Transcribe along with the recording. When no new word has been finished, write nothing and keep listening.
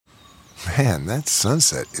Man, that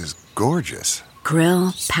sunset is gorgeous.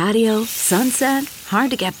 Grill, patio, sunset.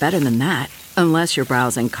 Hard to get better than that. Unless you're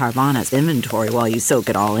browsing Carvana's inventory while you soak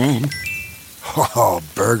it all in. Oh,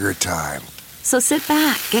 burger time. So sit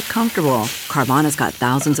back, get comfortable. Carvana's got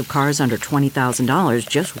thousands of cars under $20,000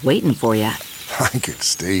 just waiting for you. I could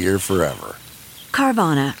stay here forever.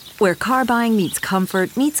 Carvana, where car buying meets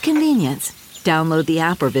comfort meets convenience. Download the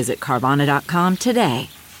app or visit Carvana.com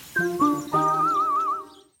today.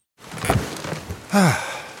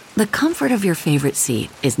 The comfort of your favorite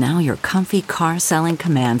seat is now your comfy car selling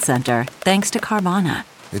command center, thanks to Carvana.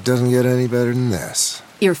 It doesn't get any better than this.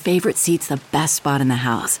 Your favorite seat's the best spot in the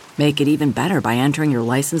house. Make it even better by entering your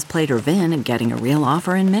license plate or VIN and getting a real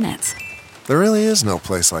offer in minutes. There really is no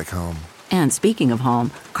place like home. And speaking of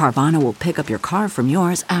home, Carvana will pick up your car from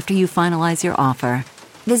yours after you finalize your offer.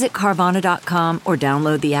 Visit Carvana.com or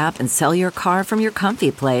download the app and sell your car from your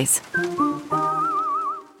comfy place.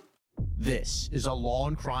 This is a Law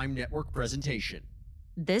and Crime Network presentation.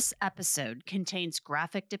 This episode contains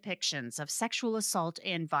graphic depictions of sexual assault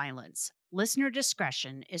and violence. Listener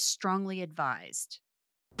discretion is strongly advised.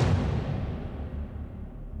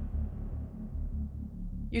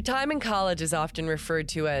 Your time in college is often referred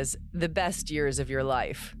to as the best years of your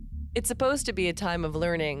life. It's supposed to be a time of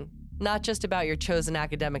learning, not just about your chosen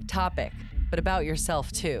academic topic, but about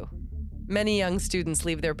yourself too. Many young students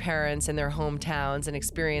leave their parents and their hometowns and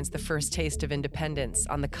experience the first taste of independence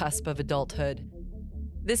on the cusp of adulthood.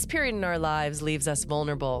 This period in our lives leaves us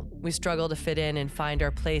vulnerable. We struggle to fit in and find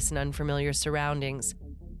our place in unfamiliar surroundings.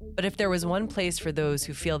 But if there was one place for those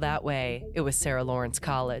who feel that way, it was Sarah Lawrence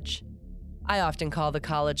College. I often call the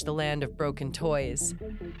college the land of broken toys.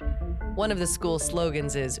 One of the school's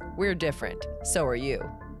slogans is, "We're different, so are you."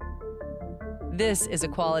 This is a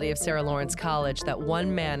quality of Sarah Lawrence College that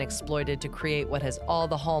one man exploited to create what has all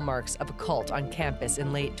the hallmarks of a cult on campus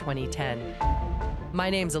in late 2010. My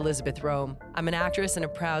name's Elizabeth Rome. I'm an actress and a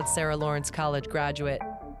proud Sarah Lawrence College graduate.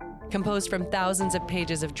 Composed from thousands of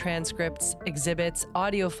pages of transcripts, exhibits,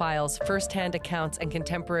 audio files, first-hand accounts, and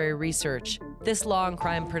contemporary research, this law and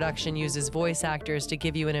crime production uses voice actors to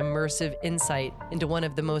give you an immersive insight into one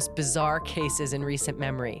of the most bizarre cases in recent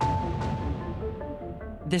memory.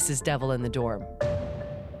 This is Devil in the Dorm.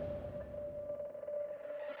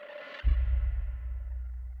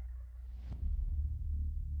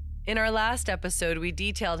 In our last episode, we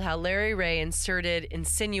detailed how Larry Ray inserted,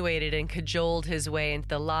 insinuated, and cajoled his way into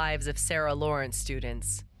the lives of Sarah Lawrence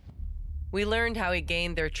students. We learned how he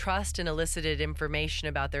gained their trust and elicited information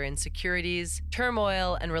about their insecurities,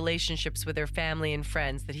 turmoil, and relationships with their family and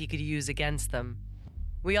friends that he could use against them.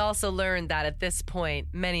 We also learned that at this point,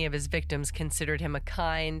 many of his victims considered him a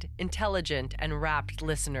kind, intelligent, and rapt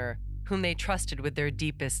listener whom they trusted with their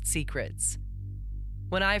deepest secrets.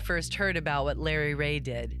 When I first heard about what Larry Ray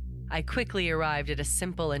did, I quickly arrived at a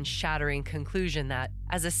simple and shattering conclusion that,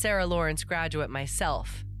 as a Sarah Lawrence graduate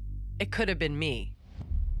myself, it could have been me.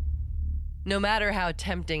 No matter how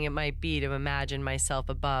tempting it might be to imagine myself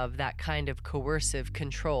above that kind of coercive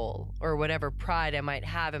control, or whatever pride I might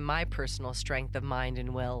have in my personal strength of mind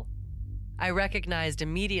and will, I recognized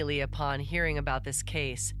immediately upon hearing about this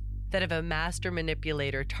case that if a master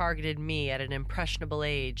manipulator targeted me at an impressionable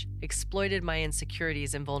age, exploited my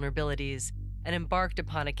insecurities and vulnerabilities, and embarked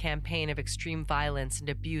upon a campaign of extreme violence and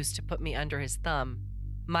abuse to put me under his thumb,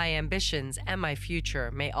 my ambitions and my future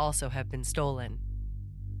may also have been stolen.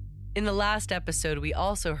 In the last episode, we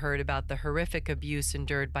also heard about the horrific abuse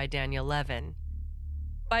endured by Daniel Levin.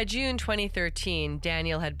 By June 2013,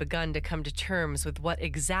 Daniel had begun to come to terms with what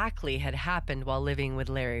exactly had happened while living with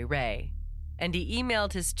Larry Ray, and he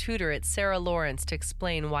emailed his tutor at Sarah Lawrence to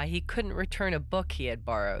explain why he couldn't return a book he had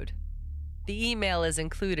borrowed. The email is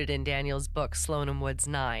included in Daniel's book, Sloan and Woods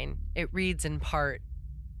 9. It reads in part,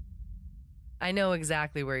 "I know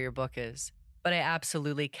exactly where your book is, but I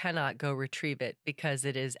absolutely cannot go retrieve it because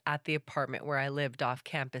it is at the apartment where I lived off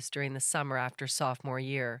campus during the summer after sophomore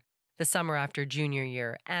year, the summer after junior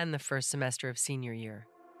year, and the first semester of senior year.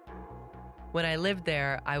 When I lived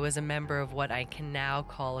there, I was a member of what I can now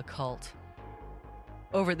call a cult.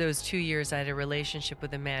 Over those 2 years, I had a relationship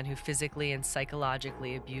with a man who physically and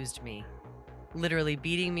psychologically abused me, literally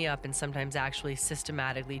beating me up and sometimes actually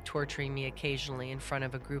systematically torturing me occasionally in front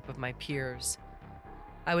of a group of my peers.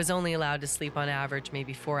 I was only allowed to sleep on average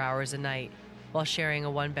maybe 4 hours a night while sharing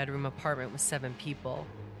a one-bedroom apartment with 7 people.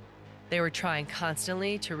 They were trying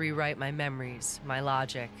constantly to rewrite my memories, my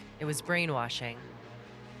logic. It was brainwashing.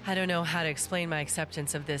 I don't know how to explain my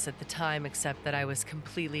acceptance of this at the time except that I was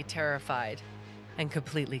completely terrified and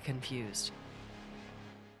completely confused."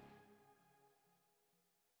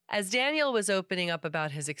 As Daniel was opening up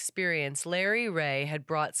about his experience, Larry Ray had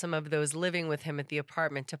brought some of those living with him at the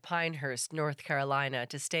apartment to Pinehurst, North Carolina,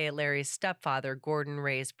 to stay at Larry's stepfather, Gordon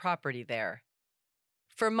Ray's property there.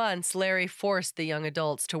 For months, Larry forced the young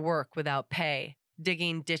adults to work without pay,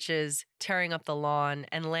 digging ditches, tearing up the lawn,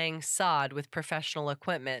 and laying sod with professional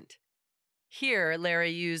equipment. Here,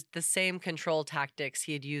 Larry used the same control tactics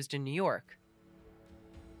he had used in New York.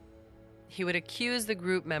 He would accuse the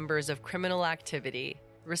group members of criminal activity,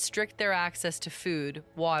 restrict their access to food,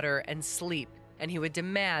 water, and sleep, and he would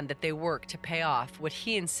demand that they work to pay off what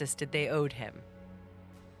he insisted they owed him.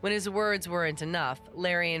 When his words weren't enough,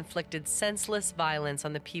 Larry inflicted senseless violence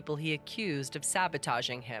on the people he accused of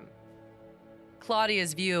sabotaging him.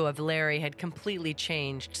 Claudia's view of Larry had completely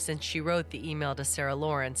changed since she wrote the email to Sarah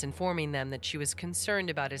Lawrence informing them that she was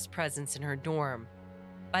concerned about his presence in her dorm.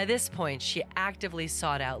 By this point, she actively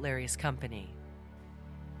sought out Larry's company.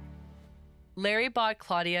 Larry bought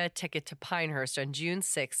Claudia a ticket to Pinehurst on June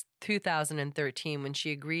 6, 2013, when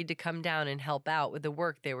she agreed to come down and help out with the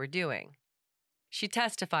work they were doing. She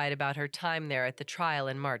testified about her time there at the trial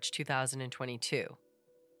in March 2022.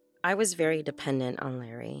 I was very dependent on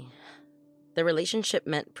Larry. The relationship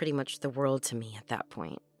meant pretty much the world to me at that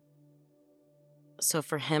point. So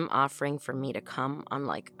for him offering for me to come on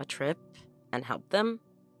like a trip and help them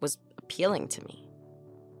was appealing to me.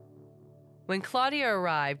 When Claudia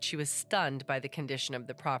arrived, she was stunned by the condition of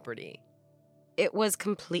the property. It was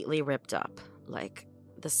completely ripped up. Like,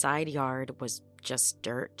 the side yard was just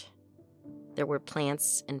dirt. There were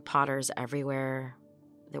plants and potters everywhere.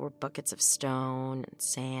 There were buckets of stone and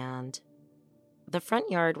sand. The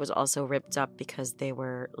front yard was also ripped up because they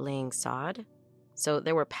were laying sod. So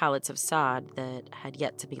there were pallets of sod that had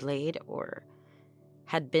yet to be laid or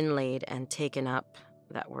had been laid and taken up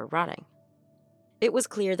that were rotting. It was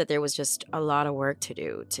clear that there was just a lot of work to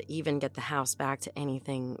do to even get the house back to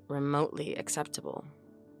anything remotely acceptable.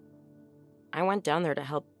 I went down there to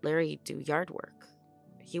help Larry do yard work.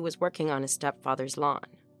 He was working on his stepfather's lawn.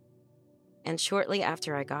 And shortly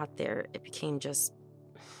after I got there, it became just...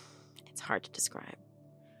 it's hard to describe.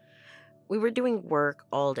 We were doing work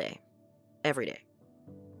all day, every day.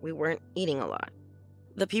 We weren't eating a lot.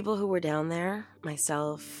 The people who were down there,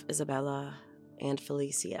 myself, Isabella, and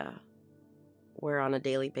Felicia, were on a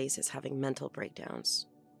daily basis having mental breakdowns.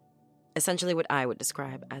 Essentially what I would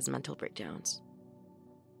describe as mental breakdowns.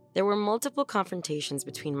 There were multiple confrontations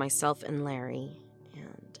between myself and Larry,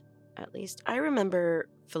 and at least I remember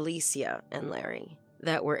Felicia and Larry,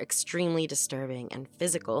 that were extremely disturbing and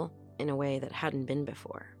physical in a way that hadn't been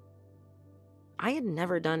before. I had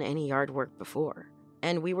never done any yard work before,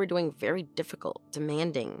 and we were doing very difficult,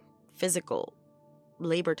 demanding, physical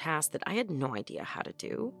labor tasks that I had no idea how to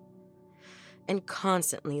do. And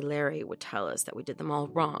constantly Larry would tell us that we did them all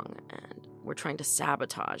wrong and we're trying to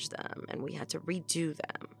sabotage them and we had to redo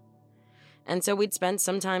them. And so we'd spend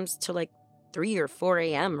sometimes till like 3 or 4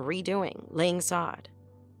 a.m. redoing, laying sod.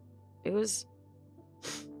 It was...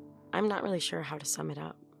 I'm not really sure how to sum it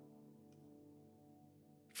up.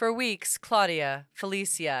 For weeks, Claudia,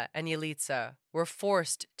 Felicia, and Yelitsa were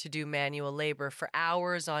forced to do manual labor for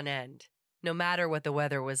hours on end, no matter what the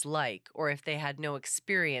weather was like or if they had no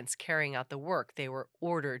experience carrying out the work they were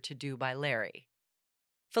ordered to do by Larry.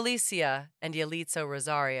 Felicia and Yelitsa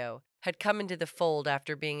Rosario had come into the fold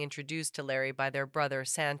after being introduced to Larry by their brother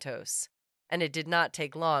Santos, and it did not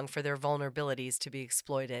take long for their vulnerabilities to be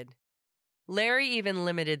exploited. Larry even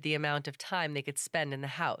limited the amount of time they could spend in the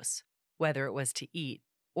house, whether it was to eat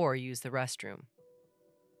or use the restroom.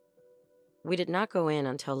 We did not go in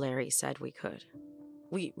until Larry said we could.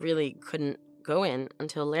 We really couldn't go in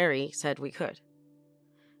until Larry said we could.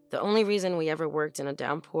 The only reason we ever worked in a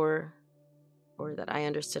downpour, or that I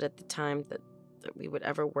understood at the time that we would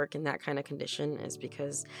ever work in that kind of condition, is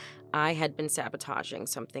because I had been sabotaging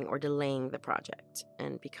something or delaying the project.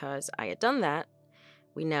 And because I had done that,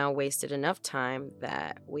 we now wasted enough time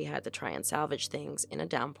that we had to try and salvage things in a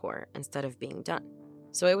downpour instead of being done.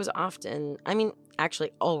 So it was often,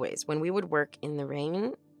 actually always, when we would work in the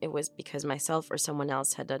rain, it was because myself or someone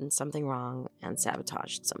else had done something wrong and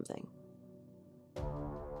sabotaged something.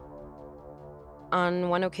 On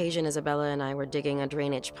one occasion, Isabella and I were digging a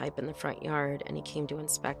drainage pipe in the front yard, and he came to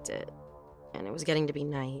inspect it. And it was getting to be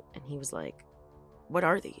night, and he was like, "What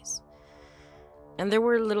are these?" And there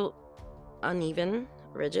were little uneven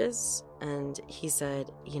ridges, and he said,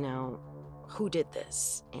 "Who did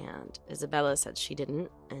this?" And Isabella said she didn't,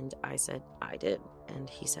 and I said I did. And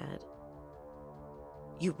he said,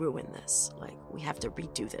 "You ruined this. We have to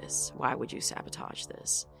redo this. Why would you sabotage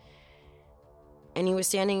this?" And he was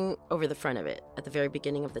standing over the front of it at the very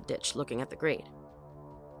beginning of the ditch looking at the grade.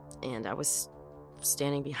 And I was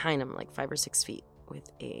standing behind him like 5 or 6 feet with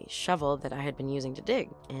a shovel that I had been using to dig.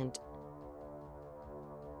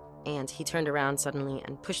 And he turned around suddenly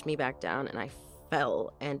and pushed me back down, and I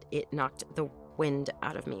fell, and it knocked the wind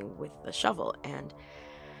out of me with the shovel and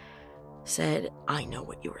said, "I know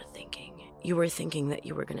what you were thinking. You were thinking that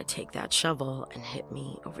you were going to take that shovel and hit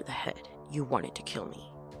me over the head. You wanted to kill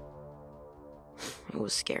me." It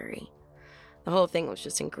was scary. The whole thing was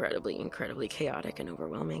just incredibly, incredibly chaotic and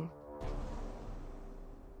overwhelming.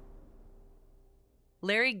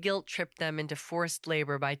 Larry guilt-tripped them into forced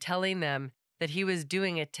labor by telling them that he was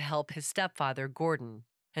doing it to help his stepfather, Gordon,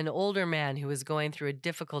 an older man who was going through a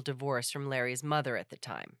difficult divorce from Larry's mother at the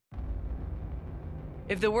time.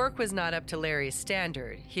 If the work was not up to Larry's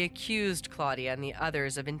standard, he accused Claudia and the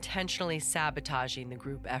others of intentionally sabotaging the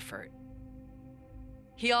group effort.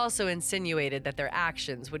 He also insinuated that their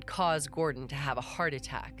actions would cause Gordon to have a heart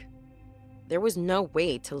attack. There was no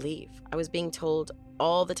way to leave. I was being told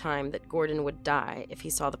all the time that Gordon would die if he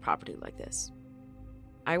saw the property like this.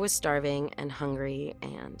 I was starving and hungry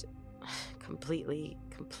and completely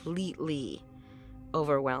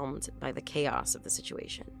overwhelmed by the chaos of the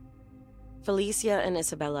situation. Felicia and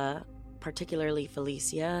Isabella, particularly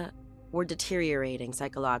Felicia, were deteriorating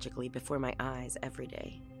psychologically before my eyes every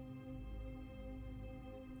day.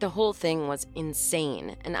 The whole thing was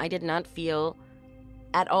insane, and I did not feel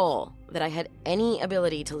at all that I had any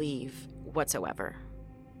ability to leave whatsoever.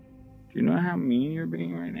 Do you know how mean you're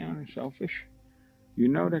being right now and selfish? You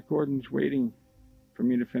know that Gordon's waiting for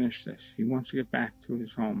me to finish this. He wants to get back to his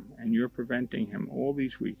home, and you're preventing him all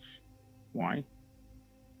these weeks. Why?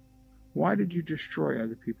 Why did you destroy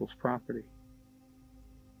other people's property?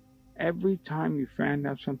 Every time you found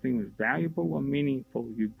out something was valuable or meaningful,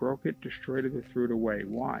 you broke it, destroyed it, or threw it away.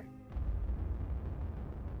 Why?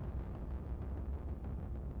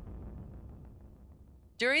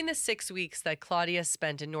 During the 6 weeks that Claudia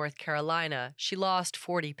spent in North Carolina, she lost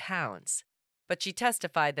 40 pounds. But she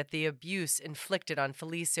testified that the abuse inflicted on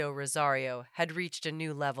Felicio Rosario had reached a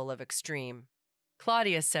new level of extreme.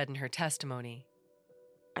 Claudia said in her testimony,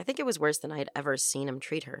 I think it was worse than I had ever seen him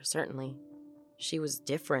treat her, certainly. She was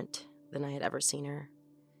different than I had ever seen her.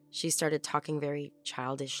 She started talking very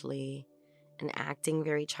childishly and acting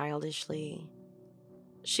very childishly.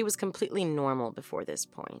 She was completely normal before this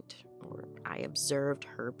point, or I observed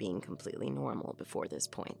her being completely normal before this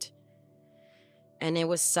point. And it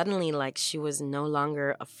was suddenly like she was no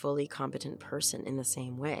longer a fully competent person in the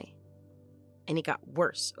same way. And it got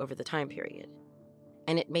worse over the time period.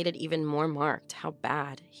 And it made it even more marked how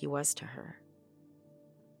bad he was to her.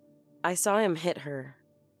 I saw him hit her.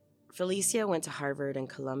 Felicia went to Harvard and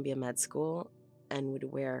Columbia Med School and would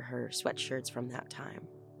wear her sweatshirts from that time.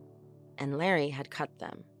 And Larry had cut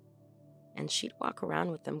them. And she'd walk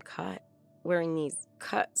around with them cut, wearing these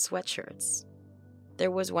cut sweatshirts. There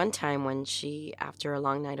was one time when she, after a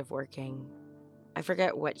long night of working, I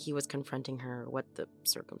forget what he was confronting her, what the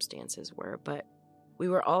circumstances were, but we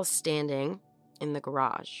were all standing in the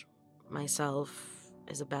garage. Myself,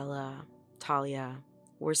 Isabella, Talia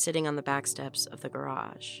were sitting on the back steps of the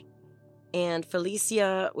garage. And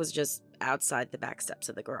Felicia was just outside the back steps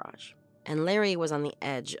of the garage. And Larry was on the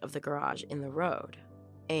edge of the garage in the road.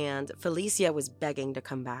 And Felicia was begging to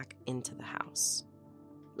come back into the house.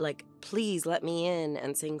 Like, please let me in,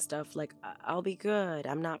 and saying stuff like, I'll be good,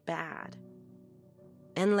 I'm not bad.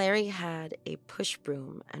 And Larry had a push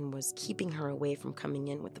broom and was keeping her away from coming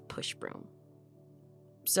in with the push broom.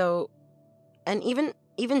 So, and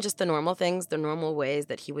even just the normal things, the normal ways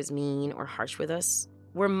that he was mean or harsh with us,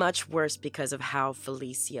 were much worse because of how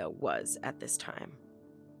Felicia was at this time.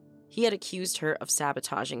 He had accused her of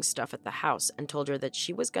sabotaging stuff at the house and told her that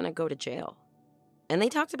she was going to go to jail. And they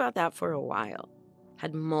talked about that for a while.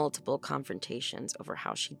 Had multiple confrontations over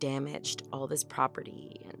how she damaged all this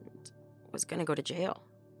property and was going to go to jail.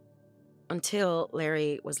 Until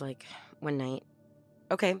Larry was like, one night,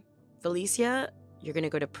 okay, Felicia, you're going to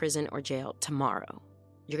go to prison or jail tomorrow.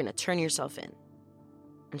 You're going to turn yourself in.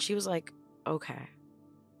 And she was like, okay.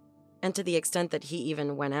 And to the extent that he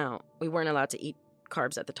even went out, we weren't allowed to eat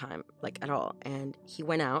carbs at the time, like at all. And he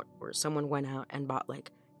went out, or someone went out and bought like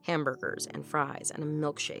hamburgers and fries and a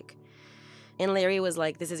milkshake. And Larry was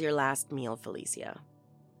like, this is your last meal, Felicia.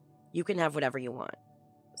 You can have whatever you want.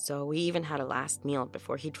 So we even had a last meal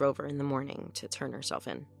before he drove her in the morning to turn herself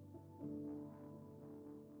in.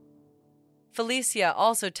 Felicia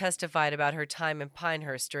also testified about her time in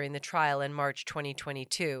Pinehurst during the trial in March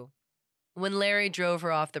 2022. When Larry drove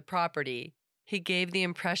her off the property, he gave the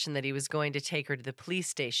impression that he was going to take her to the police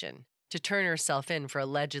station to turn herself in for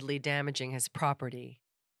allegedly damaging his property.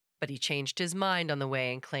 But he changed his mind on the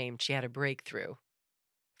way and claimed she had a breakthrough.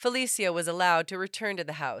 Felicia was allowed to return to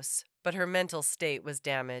the house, but her mental state was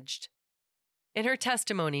damaged. In her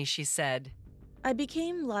testimony, she said, I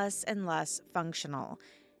became less and less functional.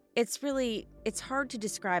 It's hard to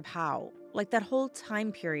describe how. Like, that whole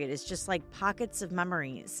time period is just like pockets of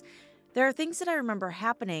memories. There are things that I remember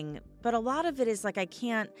happening, but a lot of it is like I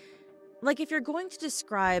can't. Like, if you're going to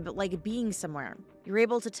describe, like, being somewhere, you're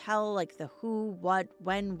able to tell, like, the who, what,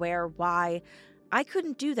 when, where, why. I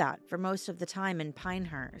couldn't do that for most of the time in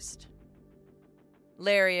Pinehurst.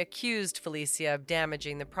 Larry accused Felicia of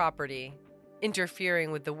damaging the property,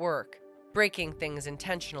 interfering with the work, breaking things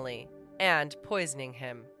intentionally, and poisoning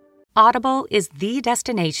him. Audible is the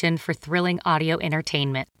destination for thrilling audio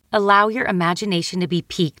entertainment. Allow your imagination to be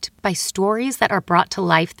piqued by stories that are brought to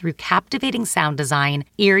life through captivating sound design,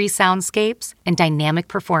 eerie soundscapes, and dynamic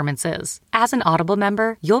performances. As an Audible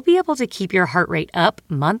member, you'll be able to keep your heart rate up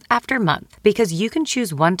month after month because you can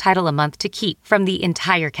choose one title a month to keep from the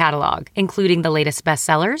entire catalog, including the latest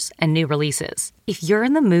bestsellers and new releases. If you're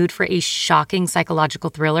in the mood for a shocking psychological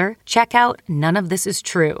thriller, check out None of This Is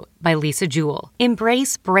True by Lisa Jewell.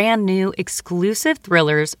 Embrace brand new, exclusive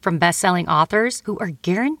thrillers from best-selling authors who are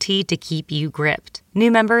guaranteed to keep you gripped. New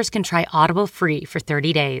members can try Audible free for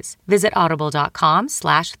 30 days. Visit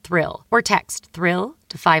audible.com/thrill or text thrill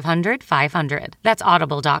to 500-500. That's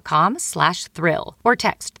audible.com/thrill or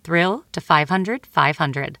text thrill to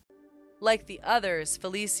 500-500. Like the others,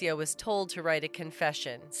 Felicia was told to write a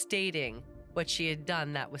confession stating what she had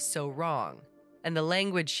done that was so wrong, and the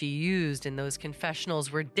language she used in those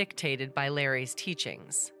confessionals were dictated by Larry's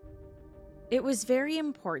teachings. It was very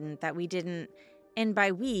important that we didn't, and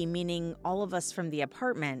by we meaning all of us from the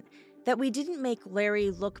apartment, that we didn't make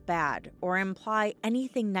Larry look bad or imply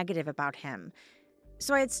anything negative about him.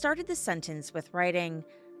 So I had started the sentence with writing,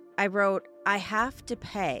 I wrote, I have to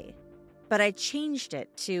pay, but I changed it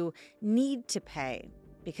to need to pay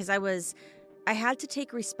because I had to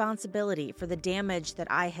take responsibility for the damage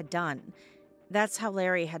that I had done. That's how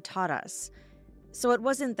Larry had taught us. So it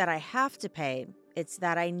wasn't that I have to pay, it's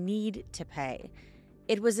that I need to pay.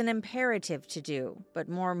 It was an imperative to do, but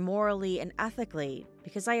more morally and ethically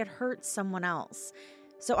because I had hurt someone else.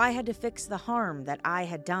 So I had to fix the harm that I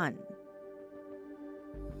had done.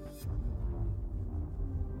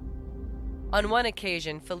 On one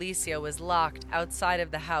occasion, Felicia was locked outside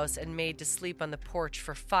of the house and made to sleep on the porch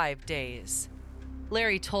for 5 days.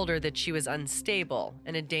 Larry told her that she was unstable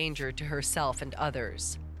and a danger to herself and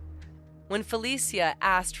others. When Felicia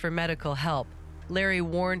asked for medical help, Larry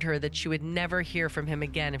warned her that she would never hear from him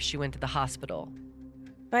again if she went to the hospital.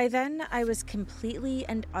 By then, I was completely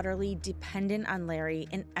and utterly dependent on Larry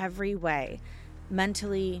in every way.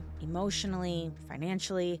 Mentally, emotionally,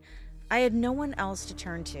 financially. I had no one else to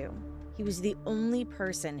turn to. He was the only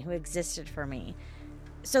person who existed for me.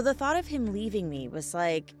 So the thought of him leaving me was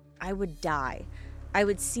like I would die. I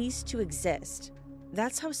would cease to exist.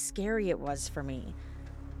 That's how scary it was for me.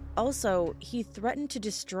 Also, he threatened to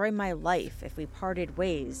destroy my life if we parted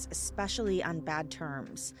ways, especially on bad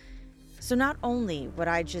terms. So not only would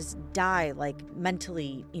I just die, like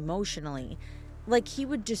mentally, emotionally, like he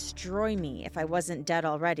would destroy me if I wasn't dead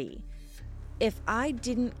already. If I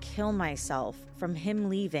didn't kill myself from him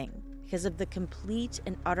leaving because of the complete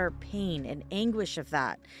and utter pain and anguish of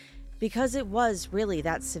that, because it was really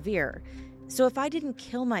that severe. So if I didn't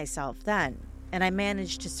kill myself then, and I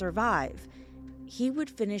managed to survive, he would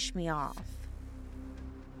finish me off.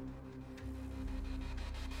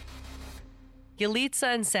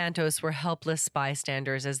 Yalitza and Santos were helpless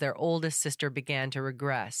bystanders as their oldest sister began to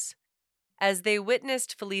regress. As they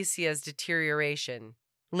witnessed Felicia's deterioration,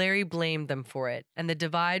 Larry blamed them for it, and the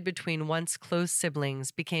divide between once close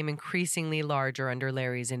siblings became increasingly larger under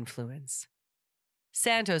Larry's influence.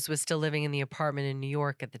 Santos was still living in the apartment in New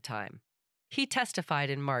York at the time. He testified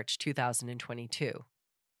in March 2022.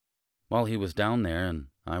 While he was down there and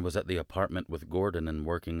I was at the apartment with Gordon and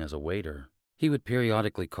working as a waiter, he would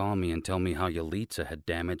periodically call me and tell me how Yalitza had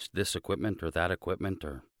damaged this equipment or that equipment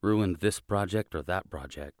or ruined this project or that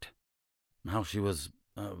project. How she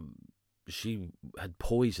had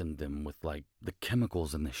poisoned them with, the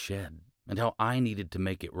chemicals in the shed, and how I needed to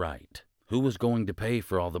make it right. Who was going to pay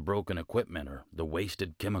for all the broken equipment or the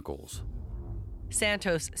wasted chemicals?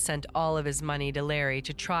 Santos sent all of his money to Larry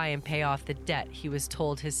to try and pay off the debt he was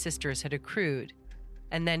told his sisters had accrued,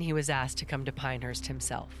 and then he was asked to come to Pinehurst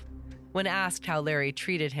himself. When asked how Larry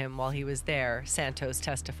treated him while he was there, Santos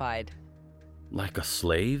testified, Like a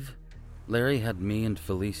slave? Larry had me and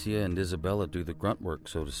Felicia and Isabella do the grunt work,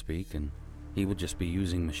 so to speak, and he would just be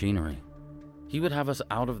using machinery. He would have us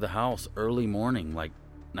out of the house early morning, like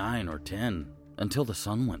 9 or 10, until the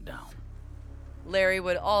sun went down. Larry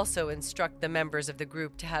would also instruct the members of the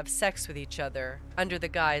group to have sex with each other under the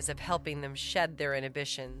guise of helping them shed their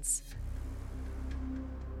inhibitions.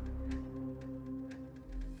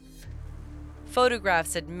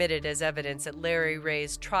 Photographs admitted as evidence at Larry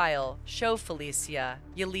Ray's trial show Felicia,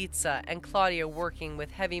 Yelitsa, and Claudia working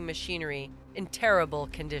with heavy machinery in terrible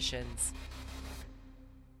conditions.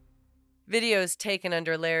 Videos taken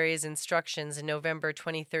under Larry's instructions in November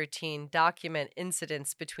 2013 document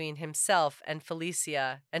incidents between himself and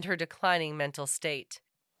Felicia and her declining mental state.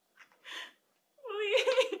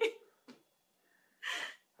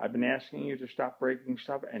 I've been asking you to stop breaking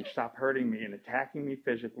stuff and stop hurting me and attacking me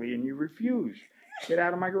physically, and you refuse. Get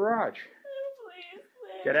out of my garage.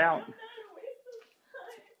 Get out.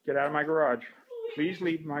 Get out of my garage. Please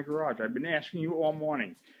leave my garage. I've been asking you all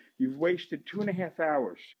morning. You've wasted 2.5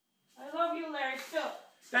 hours. I love you, Larry, still.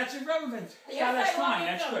 That's irrelevant. Yes, that's I love fine. you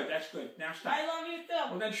That's too. good. That's good. Now stop. I love you still.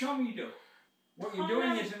 Well, then show me you do. What you're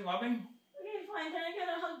doing isn't loving. Okay, fine. Can I get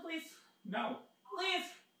a hug, please? No. Please.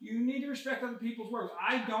 You need to respect other people's words.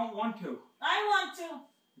 I don't want to. I want to.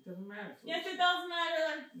 It doesn't matter. Yes, it does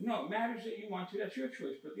matter. No, it matters that you want to. That's your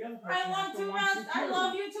choice. But the other person I want to, Russ. I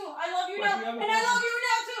love you too. I love you But now. the other And I person- love you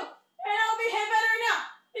now too. And I'll behave better now.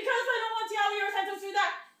 Because I don't want Tiali or Santos to do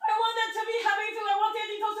that. I want them to be happy too. I want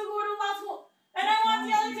Tiali to go to law school. And I want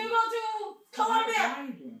Tiali to go to Columbia. Why are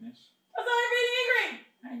you doing this? Because I'm really angry.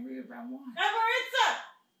 Angry about what? At Maritza.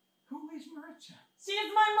 Who is Maritza? She is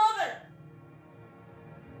my mother.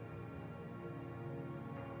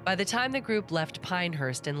 By the time the group left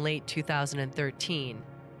Pinehurst in late 2013,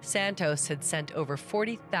 Santos had sent over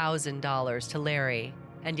 $40,000 to Larry,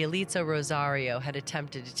 and Yelitsa Rosario had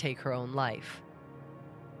attempted to take her own life.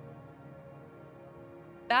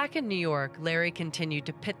 Back in New York, Larry continued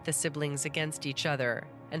to pit the siblings against each other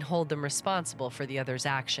and hold them responsible for the other's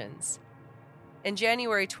actions. In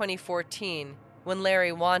January 2014, when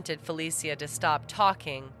Larry wanted Felicia to stop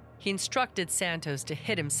talking, he instructed Santos to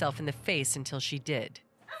hit himself in the face until she did.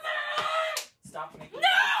 Stop making No!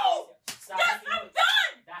 noise. Stop Yes, making I'm noise.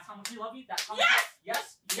 done! That's how much you love me? That's how Yes! much?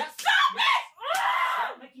 Yes! Yes! Stop yes. it!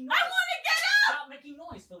 Stop making noise. I want to get up! Stop making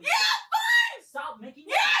noise, Felicia. Yeah, fine! Stop making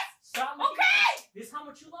noise. Yes! Stop making Okay! noise. This is how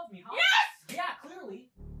much you love me, huh? Yes! Yeah, clearly.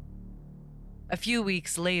 A few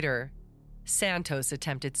weeks later, Santos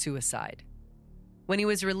attempted suicide. When he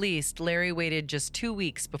was released, Larry waited just 2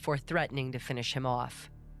 weeks before threatening to finish him off.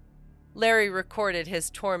 Larry recorded his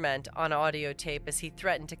torment on audio tape as he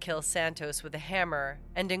threatened to kill Santos with a hammer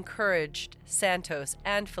and encouraged Santos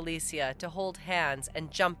and Felicia to hold hands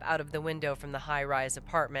and jump out of the window from the high-rise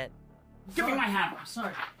apartment. Give me my hammer. I'm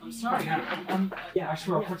sorry. I'm sorry. Yeah, I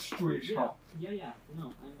swear I'll put you through your skull. Yeah.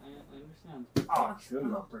 No, I understand. Oh, sure,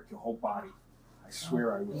 I'll break your whole body. I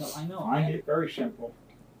swear I will. No, I know. Find it very simple.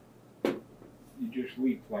 You just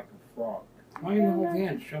leap like a frog. Why don't you hold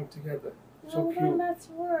hands, jump together? So cute. That's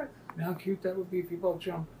work. How cute that would be if you both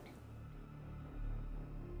jump.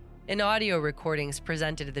 In audio recordings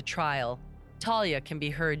presented at the trial, Talia can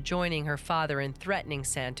be heard joining her father in threatening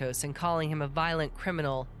Santos and calling him a violent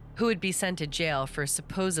criminal who would be sent to jail for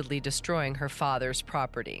supposedly destroying her father's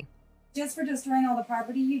property. Just for destroying all the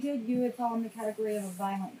property you would fall in the category of a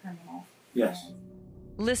violent criminal. Yes.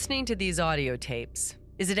 Listening to these audio tapes,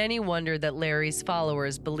 is it any wonder that Larry's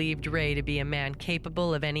followers believed Ray to be a man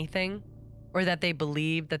capable of anything? Or that they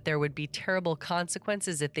believed that there would be terrible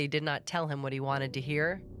consequences if they did not tell him what he wanted to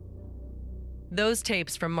hear? Those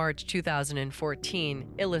tapes from March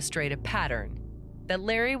 2014 illustrate a pattern that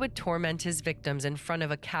Larry would torment his victims in front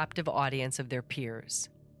of a captive audience of their peers.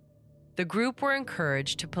 The group were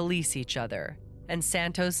encouraged to police each other, and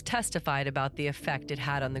Santos testified about the effect it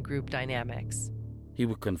had on the group dynamics. He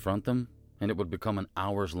would confront them, and it would become an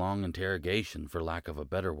hours-long interrogation, for lack of a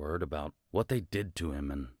better word, about what they did to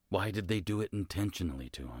him and why did they do it intentionally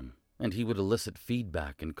to him. And he would elicit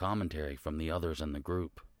feedback and commentary from the others in the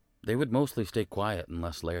group. They would mostly stay quiet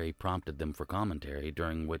unless Larry prompted them for commentary,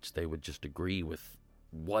 during which they would just agree with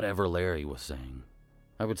whatever Larry was saying.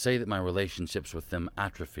 I would say that my relationships with them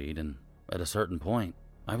atrophied, and at a certain point,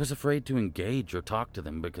 I was afraid to engage or talk to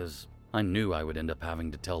them because I knew I would end up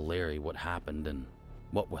having to tell Larry what happened and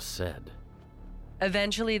what was said.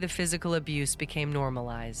 Eventually, the physical abuse became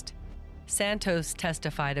normalized. Santos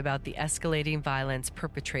testified about the escalating violence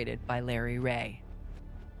perpetrated by Larry Ray.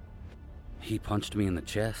 He punched me in the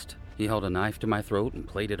chest. He held a knife to my throat and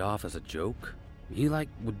played it off as a joke. He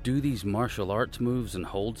would do these martial arts moves and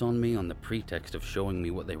holds on me on the pretext of showing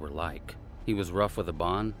me what they were like. He was rough with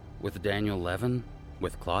Aban, with Daniel Levin,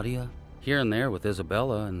 with Claudia, here and there with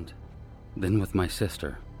Isabella, and then with my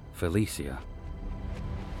sister, Felicia.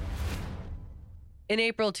 In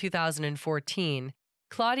April 2014,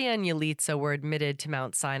 Claudia and Yalitza were admitted to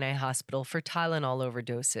Mount Sinai Hospital for Tylenol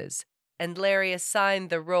overdoses, and Larry assigned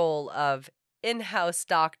the role of in-house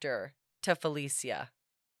doctor to Felicia.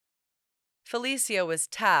 Felicia was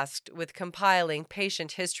tasked with compiling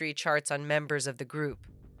patient history charts on members of the group.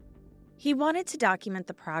 He wanted to document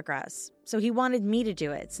the progress, so he wanted me to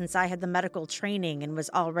do it since I had the medical training and was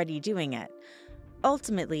already doing it.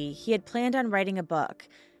 Ultimately, he had planned on writing a book,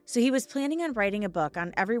 so he was planning on writing a book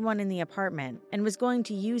on everyone in the apartment and was going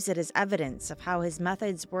to use it as evidence of how his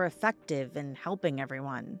methods were effective in helping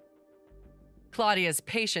everyone. Claudia's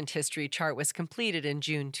patient history chart was completed in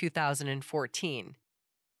June 2014.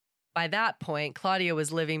 By that point, Claudia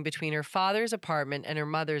was living between her father's apartment and her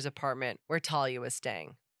mother's apartment, where Talia was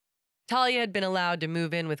staying. Talia had been allowed to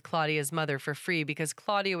move in with Claudia's mother for free because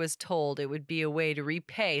Claudia was told it would be a way to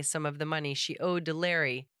repay some of the money she owed to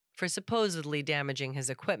Larry for supposedly damaging his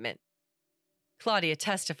equipment. Claudia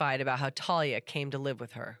testified about how Talia came to live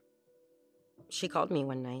with her. She called me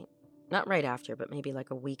one night, not right after, but maybe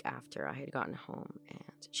like a week after I had gotten home,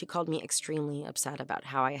 and she called me extremely upset about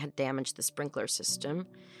how I had damaged the sprinkler system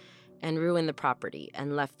and ruined the property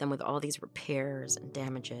and left them with all these repairs and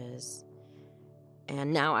damages.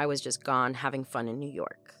 And now I was just gone having fun in New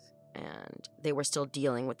York, and they were still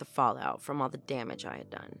dealing with the fallout from all the damage I had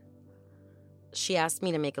done. She asked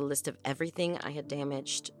me to make a list of everything I had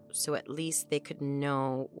damaged so at least they could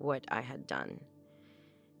know what I had done.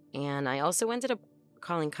 And I also ended up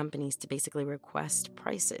calling companies to basically request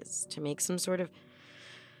prices to make some sort of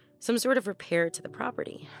repair to the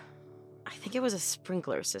property. I think it was a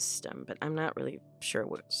sprinkler system, but I'm not really sure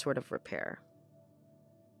what sort of repair.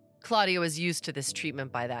 Claudia was used to this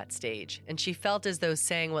treatment by that stage, and she felt as though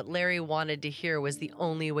saying what Larry wanted to hear was the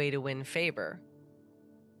only way to win favor.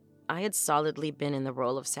 I had solidly been in the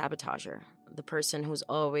role of sabotager, the person who's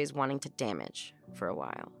always wanting to damage, for a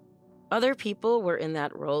while. Other people were in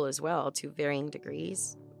that role as well, to varying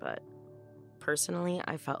degrees, but personally,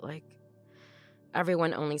 I felt like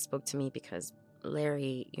everyone only spoke to me because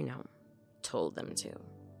Larry, told them to.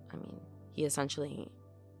 I mean,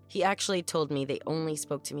 he actually told me they only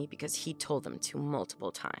spoke to me because he told them to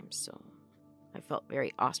multiple times, so I felt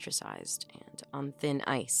very ostracized and on thin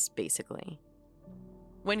ice, basically.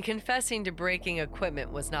 When confessing to breaking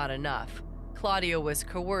equipment was not enough, Claudia was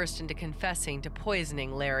coerced into confessing to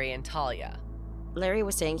poisoning Larry and Talia. Larry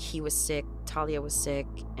was saying he was sick, Talia was sick,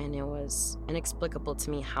 and it was inexplicable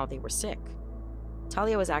to me how they were sick.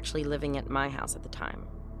 Talia was actually living at my house at the time.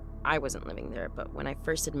 I wasn't living there, but when I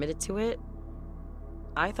first admitted to it,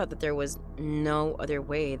 I thought that there was no other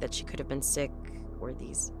way that she could have been sick or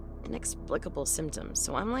these inexplicable symptoms.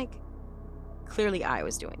 So I'm like, clearly I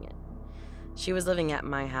was doing it. She was living at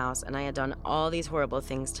my house, and I had done all these horrible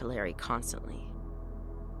things to Larry constantly.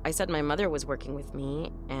 I said my mother was working with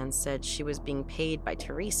me and said she was being paid by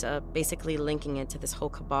Teresa, basically linking it to this whole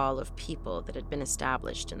cabal of people that had been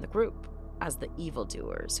established in the group as the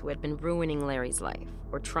evildoers who had been ruining Larry's life,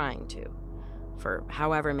 or trying to, for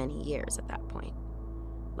however many years at that point.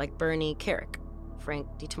 Like Bernie Carrick, Frank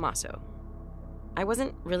DiTomaso. I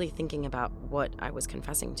wasn't really thinking about what I was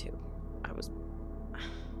confessing to.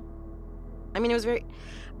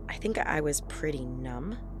 I think I was pretty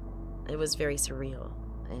numb. It was very surreal.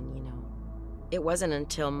 And, it wasn't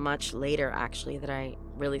until much later, actually, that I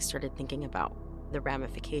really started thinking about the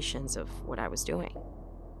ramifications of what I was doing.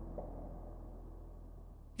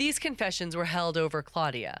 These confessions were held over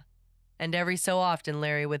Claudia, and every so often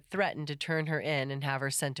Larry would threaten to turn her in and have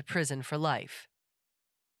her sent to prison for life.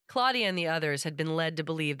 Claudia and the others had been led to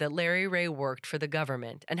believe that Larry Ray worked for the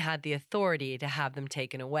government and had the authority to have them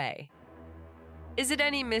taken away. Is it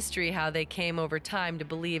any mystery how they came over time to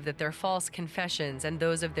believe that their false confessions and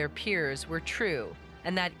those of their peers were true,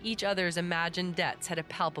 and that each other's imagined debts had a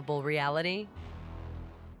palpable reality?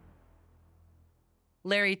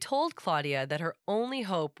 Larry told Claudia that her only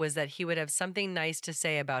hope was that he would have something nice to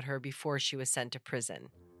say about her before she was sent to prison.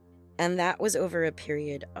 And that was over a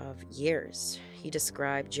period of years. He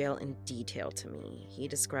described jail in detail to me. He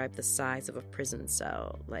described the size of a prison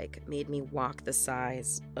cell, like made me walk the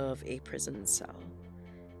size of a prison cell.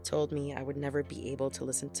 Told me I would never be able to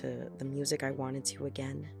listen to the music I wanted to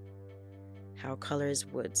again. How colors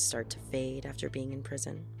would start to fade after being in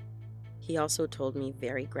prison. He also told me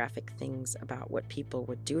very graphic things about what people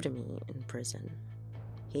would do to me in prison.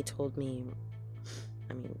 He told me,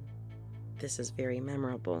 this is very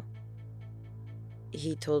memorable.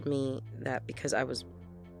 He told me that because I was,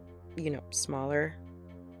 smaller,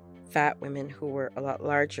 fat women who were a lot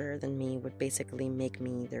larger than me would basically make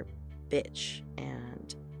me their bitch.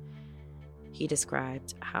 And he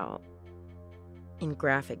described how, in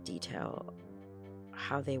graphic detail,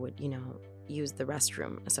 how they would, use the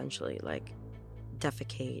restroom, essentially, like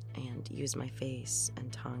defecate and use my face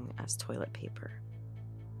and tongue as toilet paper.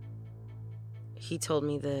 He told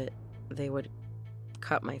me that they would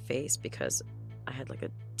cut my face because I had like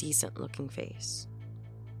a decent looking face.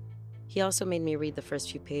 He also made me read the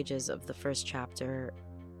first few pages of the first chapter,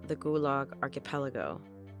 The Gulag Archipelago,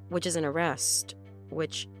 which is an arrest,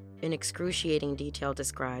 which in excruciating detail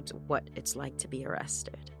describes what it's like to be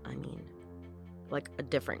arrested. I mean, like a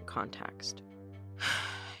different context.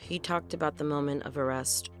 He talked about the moment of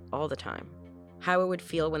arrest all the time, how it would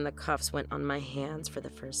feel when the cuffs went on my hands for the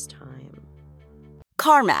first time.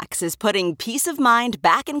 CarMax is putting peace of mind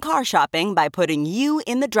back in car shopping by putting you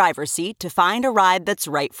in the driver's seat to find a ride that's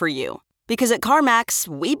right for you. Because at CarMax,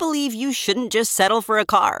 we believe you shouldn't just settle for a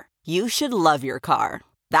car. You should love your car.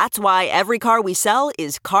 That's why every car we sell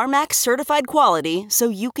is CarMax certified quality, so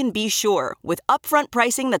you can be sure with upfront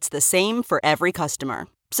pricing that's the same for every customer.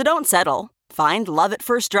 So don't settle. Find love at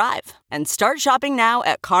first drive and start shopping now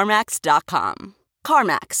at CarMax.com.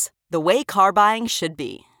 CarMax, the way car buying should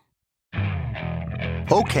be.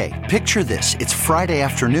 Okay, picture this. It's Friday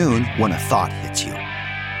afternoon when a thought hits you.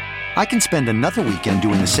 I can spend another weekend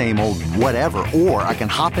doing the same old whatever, or I can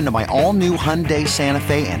hop into my all-new Hyundai Santa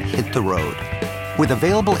Fe and hit the road. With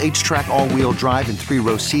available H-Track all-wheel drive and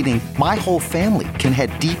 3-row seating, my whole family can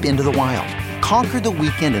head deep into the wild. Conquer the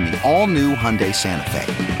weekend in the all-new Hyundai Santa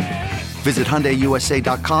Fe. Visit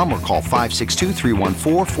HyundaiUSA.com or call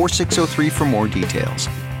 562-314-4603 for more details.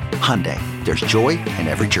 Hyundai, there's joy in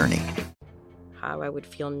every journey. How I would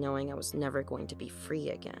feel knowing I was never going to be free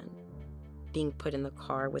again. Being put in the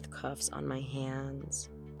car with cuffs on my hands.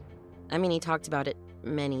 I mean, he talked about it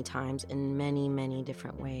many times in many, many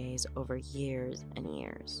different ways over years and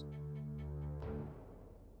years.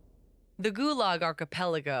 The Gulag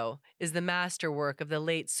Archipelago is the masterwork of the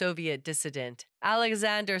late Soviet dissident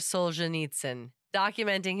Alexander Solzhenitsyn,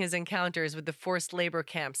 documenting his encounters with the forced labor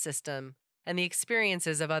camp system and the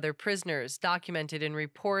experiences of other prisoners documented in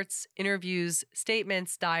reports, interviews,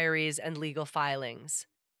 statements, diaries, and legal filings.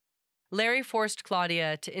 Larry forced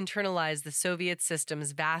Claudia to internalize the Soviet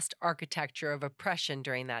system's vast architecture of oppression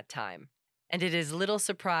during that time, and it is little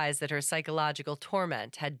surprise that her psychological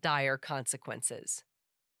torment had dire consequences.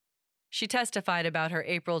 She testified about her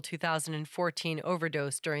April 2014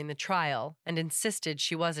 overdose during the trial and insisted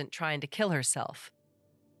she wasn't trying to kill herself.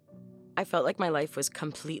 I felt like my life was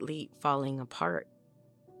completely falling apart.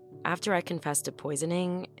 After I confessed to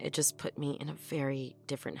poisoning, it just put me in a very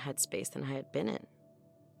different headspace than I had been in.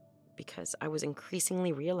 Because I was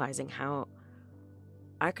increasingly realizing how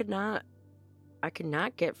I could not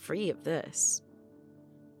get free of this.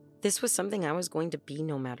 This was something I was going to be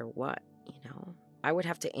no matter what, you know. I would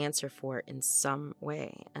have to answer for it in some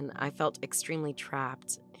way, and I felt extremely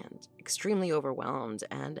trapped and extremely overwhelmed,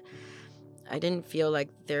 and I didn't feel like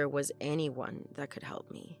there was anyone that could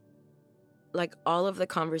help me. Like, all of the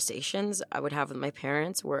conversations I would have with my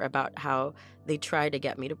parents were about how they tried to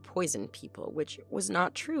get me to poison people, which was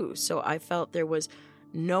not true. So I felt there was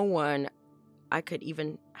no one I could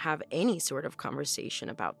even have any sort of conversation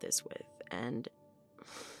about this with, and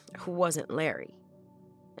who wasn't Larry.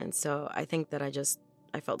 And so I think that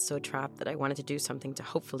I felt so trapped that I wanted to do something to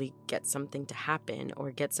hopefully get something to happen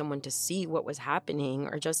or get someone to see what was happening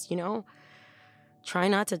or just, you know, try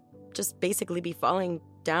not to just basically be falling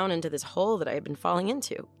down into this hole that I had been falling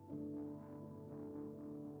into.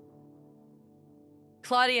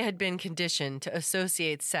 Claudia had been conditioned to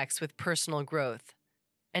associate sex with personal growth,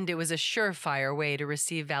 and it was a surefire way to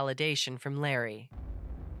receive validation from Larry.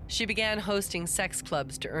 She began hosting sex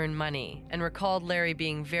clubs to earn money and recalled Larry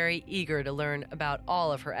being very eager to learn about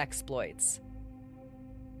all of her exploits.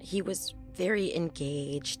 He was very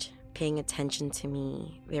engaged, paying attention to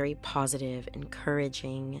me, very positive,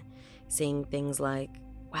 encouraging, saying things like,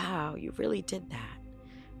 "Wow, you really did that.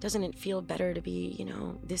 Doesn't it feel better to be, you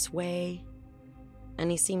know, this way?"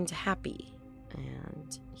 And he seemed happy,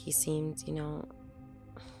 and he seemed, you know,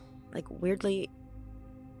 like weirdly,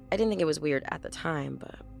 I didn't think it was weird at the time,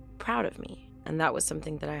 but proud of me. And that was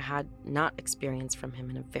something that I had not experienced from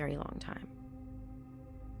him in a very long time.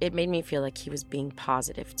 It made me feel like he was being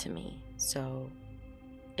positive to me. So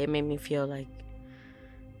it made me feel like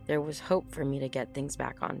there was hope for me to get things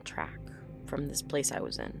back on track from this place I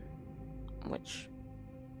was in, which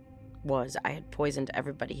was I had poisoned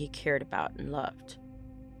everybody he cared about and loved.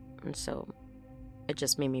 And so it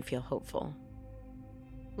just made me feel hopeful.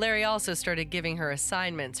 Larry also started giving her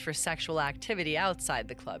assignments for sexual activity outside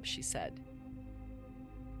the club, she said.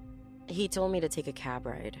 He told me to take a cab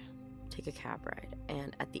ride,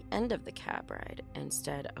 and at the end of the cab ride,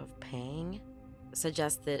 instead of paying,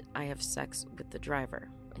 suggest that I have sex with the driver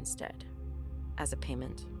instead. as a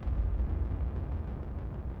payment.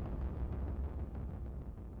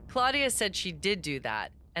 Claudia said she did do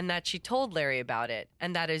that, and that she told Larry about it,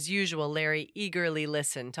 and that as usual, Larry eagerly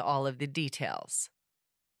listened to all of the details.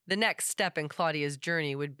 The next step in Claudia's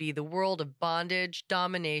journey would be the world of bondage,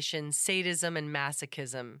 domination, sadism, and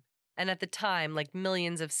masochism. And at the time, like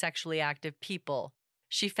millions of sexually active people,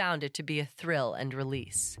 she found it to be a thrill and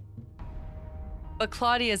release. But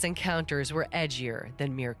Claudia's encounters were edgier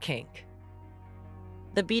than mere kink.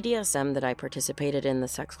 The BDSM that I participated in the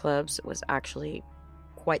sex clubs was actually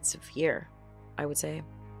quite severe, I would say.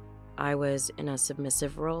 I was in a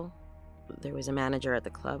submissive role. There was a manager at the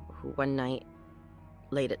club who one night,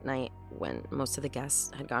 late at night, when most of the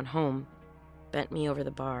guests had gone home, bent me over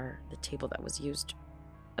the table that was used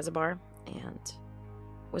as a bar, and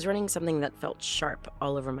was running something that felt sharp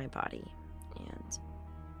all over my body. And,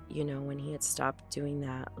 when he had stopped doing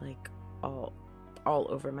that, like all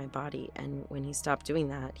over my body, and when he stopped doing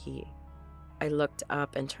that, I looked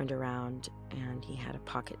up and turned around, and he had a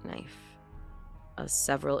pocket knife, a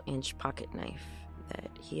several-inch pocket knife that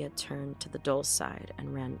he had turned to the dull side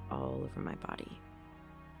and ran all over my body.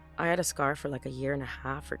 I had a scar for like 1.5 years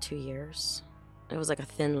or 2 years. It was like a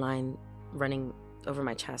thin line running over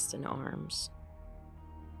my chest and arms.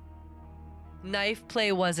 Knife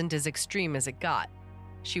play wasn't as extreme as it got.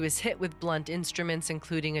 She was hit with blunt instruments,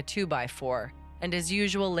 including a 2x4, and as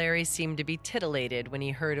usual, Larry seemed to be titillated when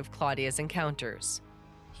he heard of Claudia's encounters.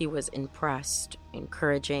 He was impressed,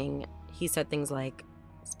 encouraging. He said things like,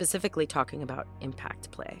 specifically talking about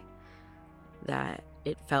impact play, that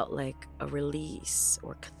it felt like a release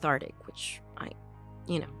or cathartic, which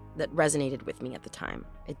that resonated with me at the time.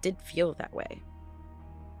 It did feel that way.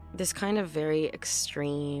 This kind of very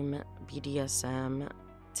extreme BDSM,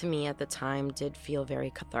 to me at the time, did feel very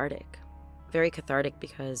cathartic. Very cathartic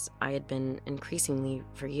because I had been increasingly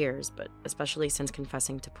for years, but especially since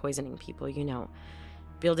confessing to poisoning people,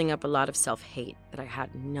 building up a lot of self-hate that I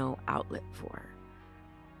had no outlet for.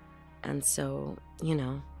 And so,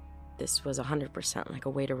 this was 100% like a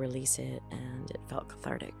way to release it, and it felt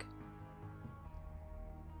cathartic.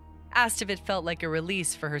 Asked if it felt like a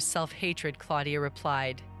release for her self-hatred, Claudia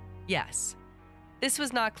replied, yes. This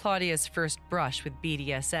was not Claudia's first brush with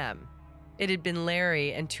BDSM. It had been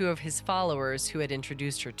Larry and 2 of his followers who had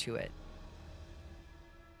introduced her to it.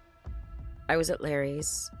 I was at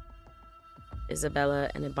Larry's. Isabella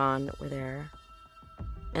and Iban were there.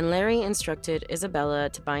 And Larry instructed Isabella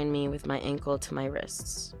to bind me with my ankle to my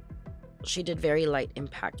wrists. She did very light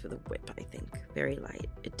impact with a whip, I think. Very light.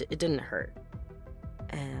 It didn't hurt.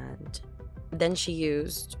 And then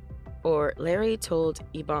Larry told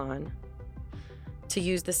Iban to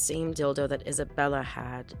use the same dildo that Isabella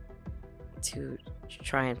had to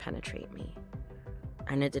try and penetrate me.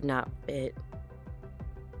 And it did not fit.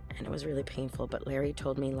 And it was really painful. But Larry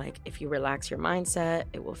told me, if you relax your mindset,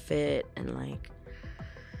 it will fit. And,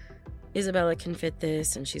 Isabella can fit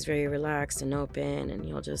this, and she's very relaxed and open, and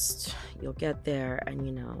you'll get there.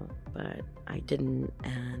 And, but I didn't.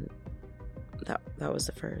 And that was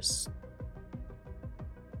the first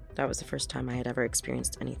time I had ever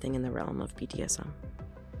experienced anything in the realm of BDSM.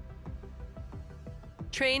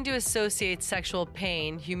 Trained to associate sexual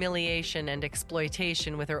pain, humiliation, and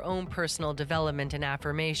exploitation with her own personal development and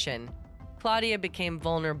affirmation, Claudia became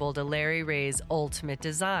vulnerable to Larry Ray's ultimate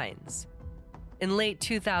designs. In late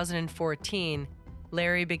 2014,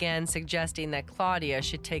 Larry began suggesting that Claudia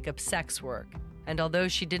should take up sex work, and although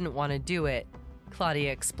she didn't want to do it,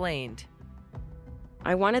 Claudia explained,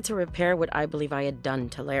 I wanted to repair what I believe I had done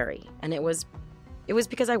to Larry, and it was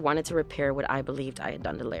because I wanted to repair what I believed I had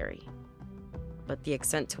done to Larry. But the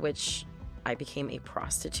extent to which I became a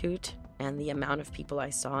prostitute and the amount of people I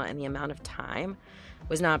saw and the amount of time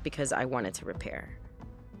was not because I wanted to repair.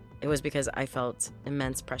 It was because I felt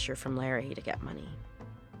immense pressure from Larry to get money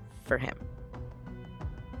for him.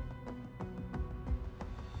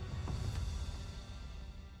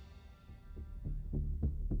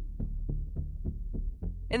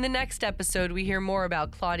 In the next episode, we hear more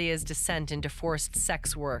about Claudia's descent into forced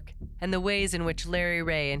sex work and the ways in which Larry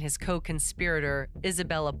Ray and his co-conspirator,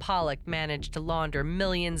 Isabella Pollock, managed to launder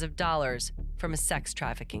millions of dollars from a sex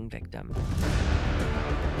trafficking victim.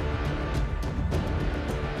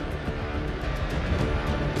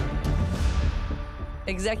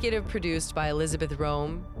 Executive produced by Elizabeth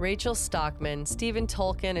Rome, Rachel Stockman, Stephen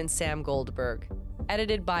Tolkien, and Sam Goldberg.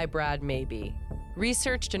 Edited by Brad Mabey.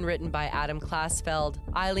 Researched and written by Adam Klasfeld,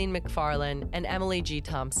 Eileen McFarlane, and Emily G.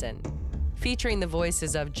 Thompson. Featuring the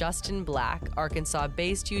voices of Justin Black,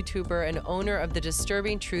 Arkansas-based YouTuber and owner of the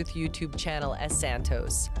Disturbing Truth YouTube channel S.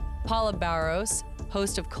 Santos, Paula Barros,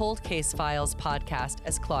 host of Cold Case Files podcast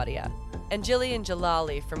as Claudia, and Jillian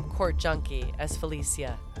Jalali from Court Junkie as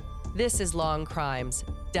Felicia. This is Long Crimes,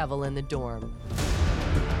 Devil in the Dorm.